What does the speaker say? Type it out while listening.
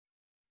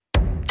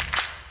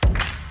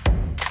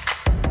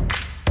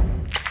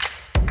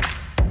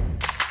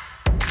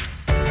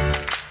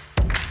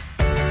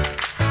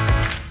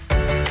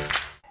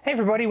Hey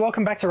everybody,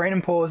 welcome back to Rain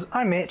and Pours.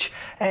 I'm Mitch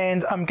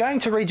and I'm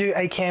going to redo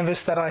a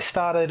canvas that I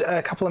started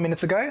a couple of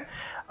minutes ago.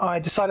 I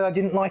decided I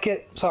didn't like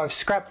it, so I've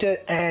scrapped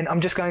it and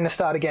I'm just going to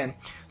start again.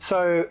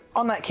 So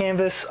on that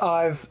canvas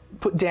I've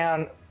put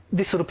down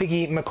this little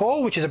piggy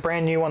Macaw, which is a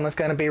brand new one that's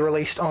going to be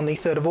released on the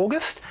 3rd of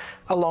August,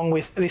 along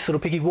with this little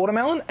piggy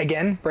Watermelon,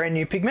 again brand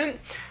new pigment.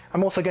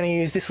 I'm also going to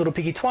use this little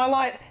piggy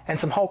Twilight and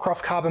some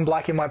Holcroft carbon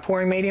black in my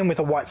pouring medium with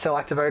a white cell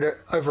activator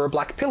over a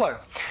black pillow.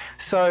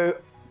 So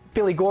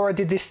Billie Gaura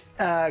did this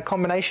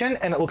combination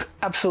and it looks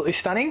absolutely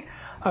stunning.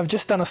 I've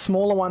just done a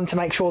smaller one to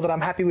make sure that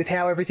I'm happy with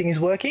how everything is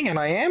working, and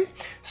I am.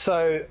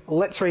 So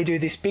let's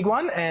redo this big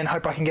one and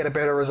hope I can get a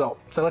better result.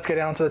 So let's go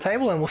down to the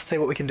table and we'll see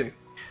what we can do.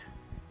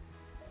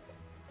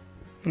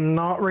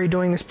 Not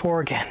redoing this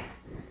pour again.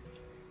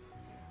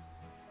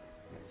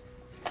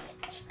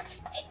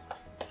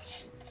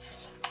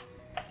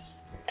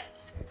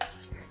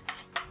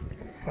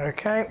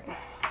 Okay.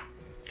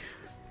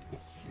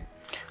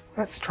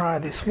 Let's try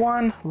this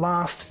one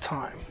last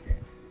time.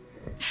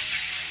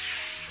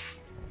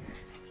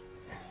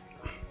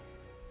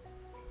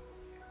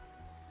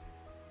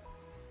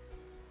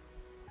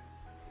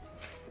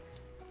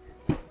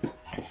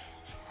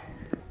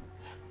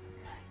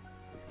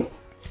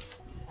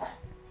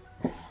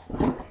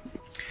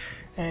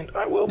 And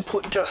I will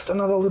put just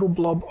another little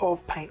blob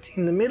of paint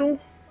in the middle,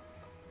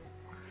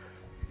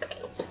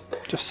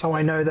 just so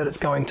I know that it's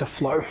going to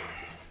flow.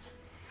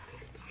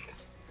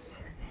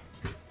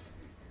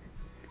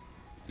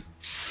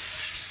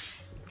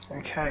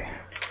 Okay,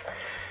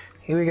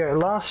 here we go,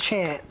 last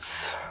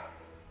chance,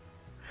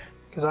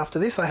 because after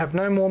this I have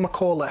no more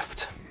Macaw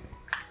left.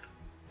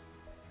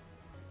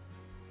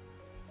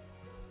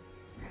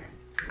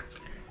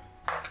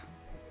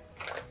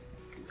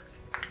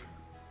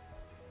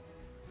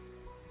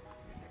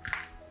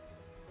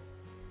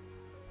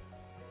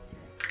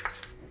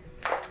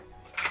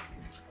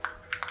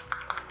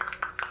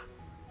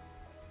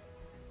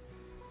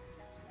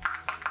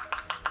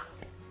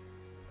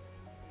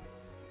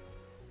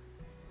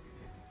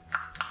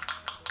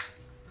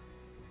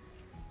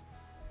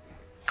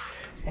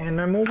 And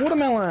no more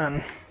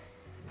watermelon.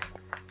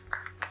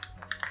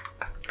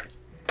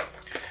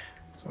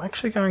 So I'm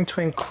actually going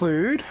to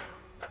include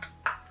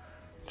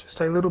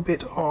just a little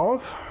bit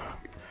of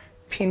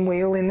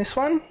Pinwheel in this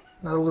one,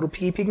 another little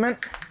pea pigment.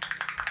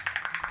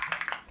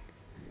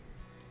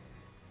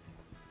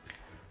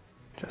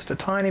 Just a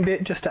tiny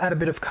bit, just to add a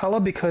bit of colour,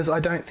 because I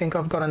don't think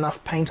I've got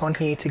enough paint on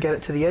here to get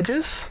it to the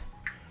edges.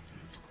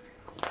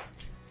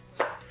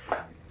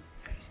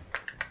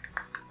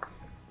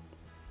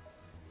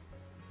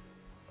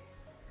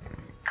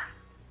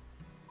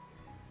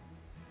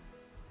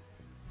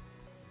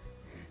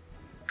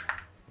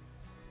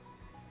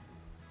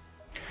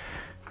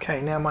 Okay,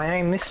 now my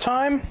aim this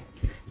time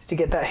is to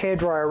get that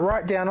hairdryer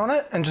right down on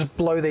it and just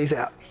blow these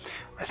out.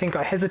 I think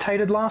I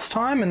hesitated last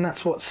time and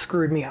that's what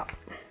screwed me up.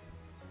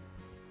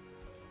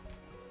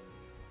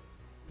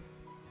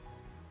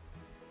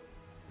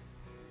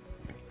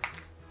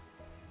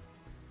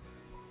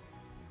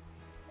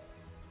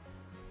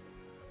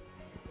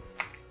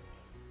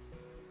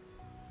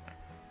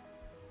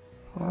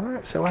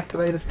 Alright, so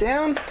activator's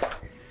down,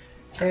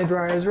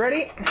 hairdryer's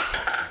ready.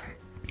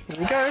 Here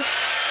we go.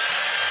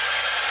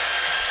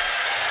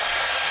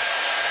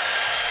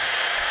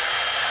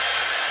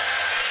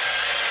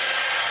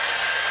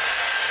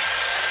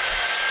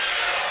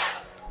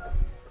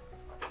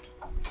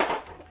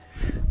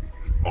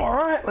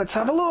 Alright, let's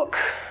have a look.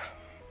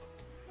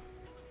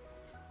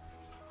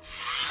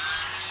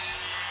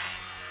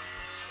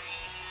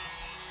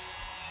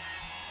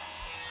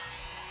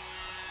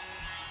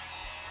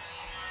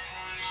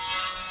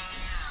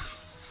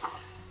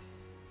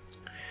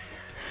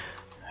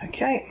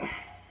 Okay.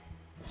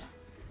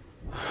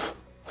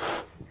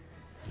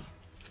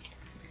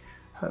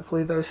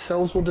 Hopefully those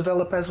cells will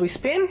develop as we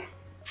spin.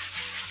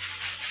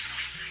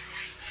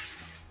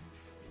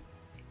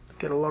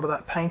 Get a lot of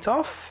that paint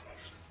off.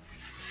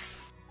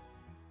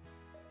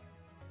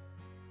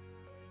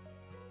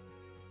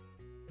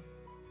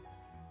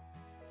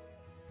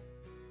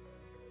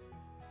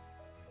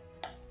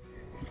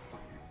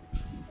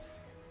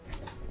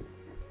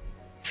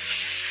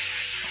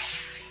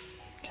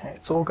 Okay,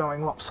 it's all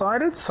going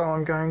lopsided, so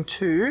I'm going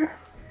to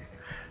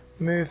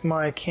move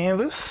my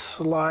canvas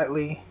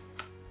slightly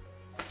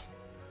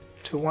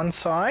to one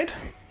side.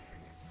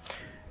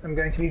 I'm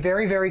going to be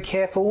very, very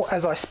careful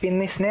as I spin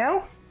this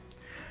now,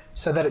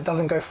 so that it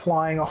doesn't go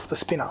flying off the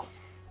spinner.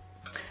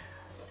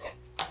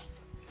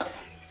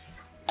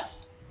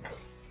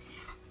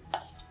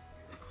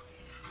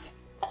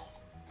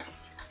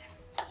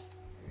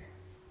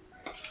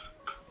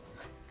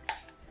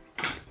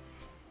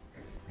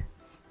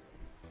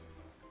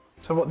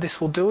 So what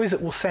this will do is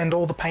it will send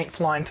all the paint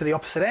flying to the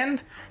opposite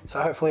end, so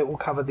hopefully it will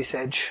cover this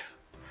edge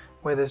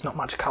where there's not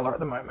much colour at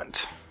the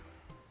moment.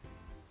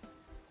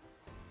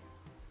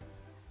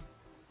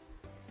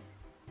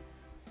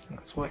 And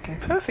that's working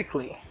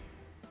perfectly.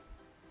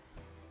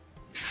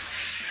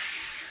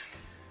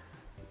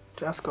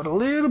 Just got a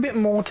little bit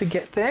more to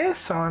get there,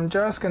 so I'm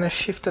just going to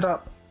shift it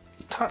up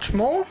touch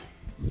more.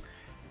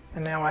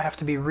 And now I have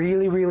to be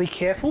really, really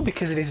careful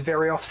because it is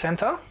very off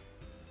center.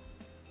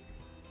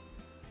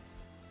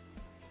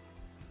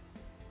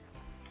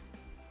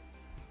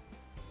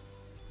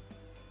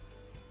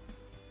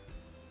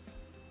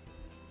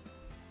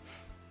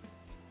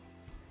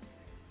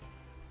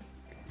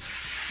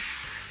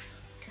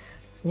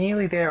 It's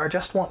nearly there. I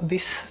just want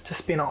this to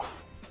spin off.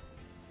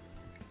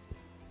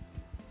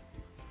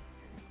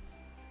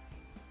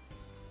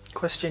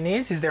 Question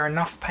is there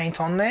enough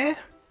paint on there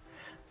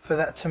for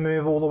that to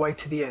move all the way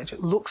to the edge?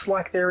 It looks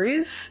like there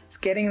is. It's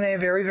getting there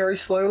very, very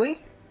slowly.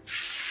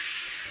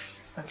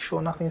 Make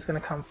sure nothing's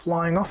going to come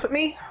flying off at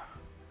me.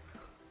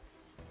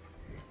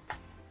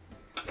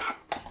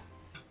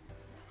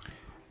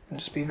 And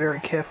just be very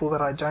careful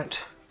that I don't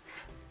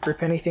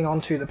rip anything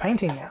onto the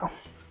painting now.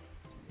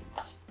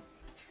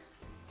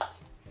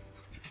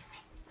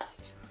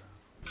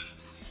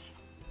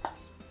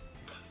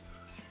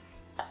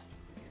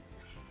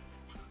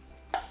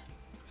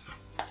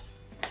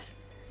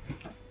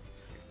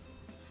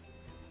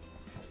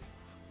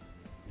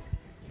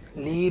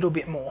 Little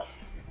bit more.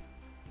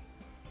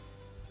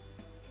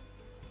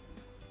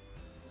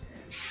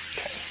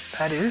 Okay,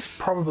 that is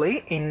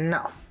probably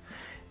enough.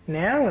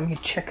 Now let me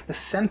check the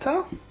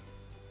center.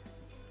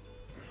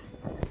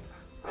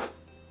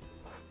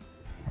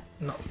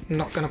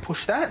 Not going to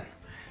push that.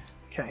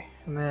 Okay,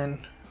 and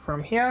then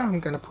from here I'm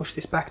going to push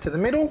this back to the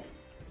middle.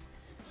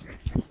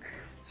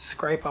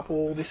 Scrape up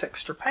all this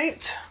extra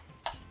paint.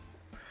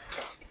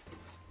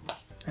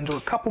 And do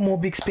a couple more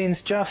big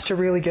spins just to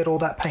really get all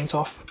that paint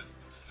off.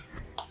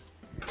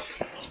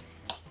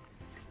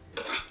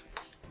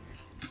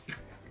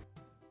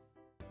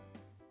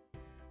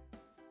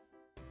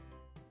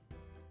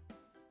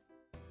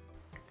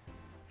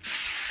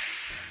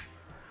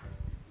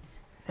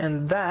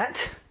 And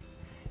that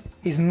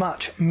is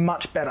much,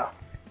 much better.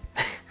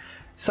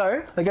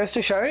 So that goes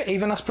to show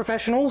even us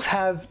professionals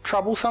have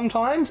trouble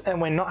sometimes and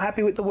we're not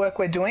happy with the work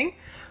we're doing.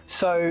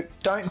 So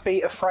don't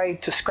be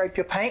afraid to scrape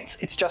your paints.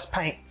 It's just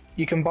paint.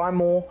 You can buy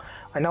more.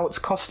 I know it's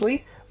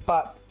costly,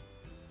 but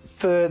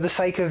for the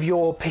sake of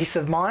your peace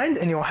of mind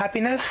and your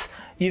happiness,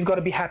 you've got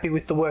to be happy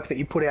with the work that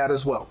you put out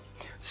as well.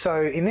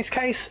 So in this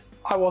case,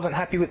 I wasn't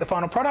happy with the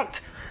final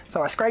product,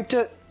 so I scraped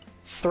it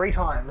 3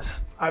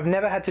 times. I've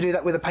never had to do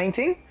that with a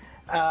painting,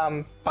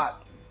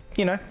 but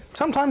you know,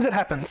 sometimes it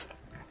happens.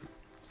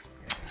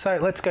 So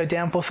let's go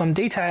down for some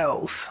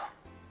details.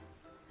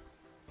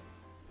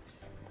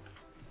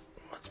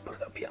 Let's put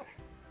it up here.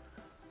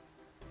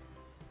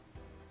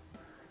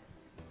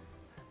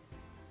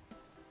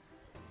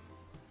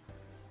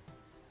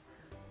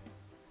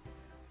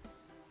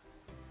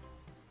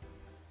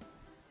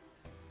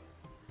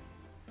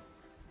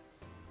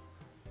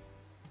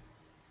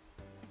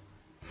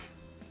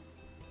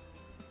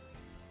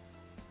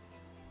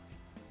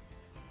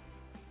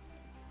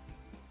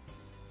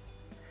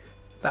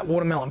 That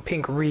watermelon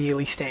pink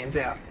really stands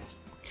out.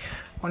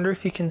 Wonder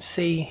if you can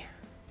see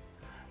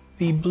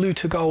the blue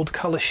to gold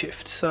color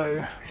shift.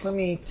 So let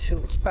me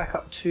tilt back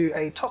up to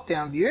a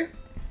top-down view.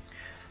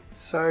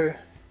 So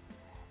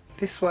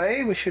this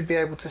way we should be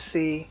able to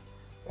see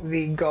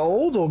the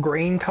gold or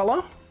green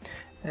color,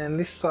 and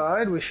this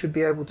side we should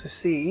be able to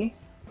see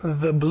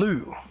the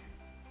blue.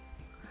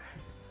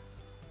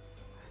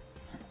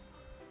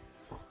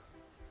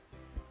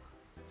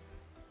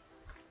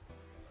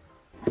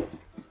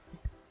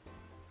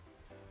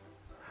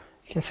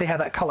 You can see how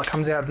that colour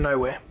comes out of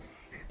nowhere.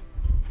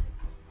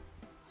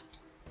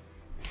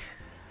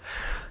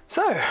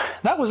 So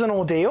that was an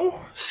ordeal.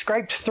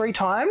 Scraped 3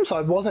 times, I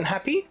wasn't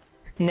happy.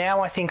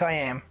 Now I think I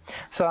am.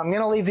 So I'm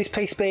going to leave this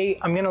piece be,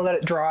 I'm going to let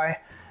it dry,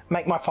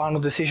 make my final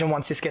decision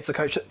once this gets a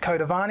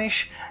coat of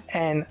varnish,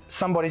 and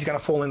somebody's going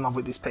to fall in love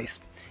with this piece.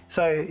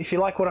 So if you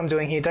like what I'm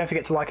doing here, don't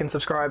forget to like and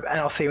subscribe, and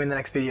I'll see you in the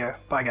next video.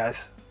 Bye guys.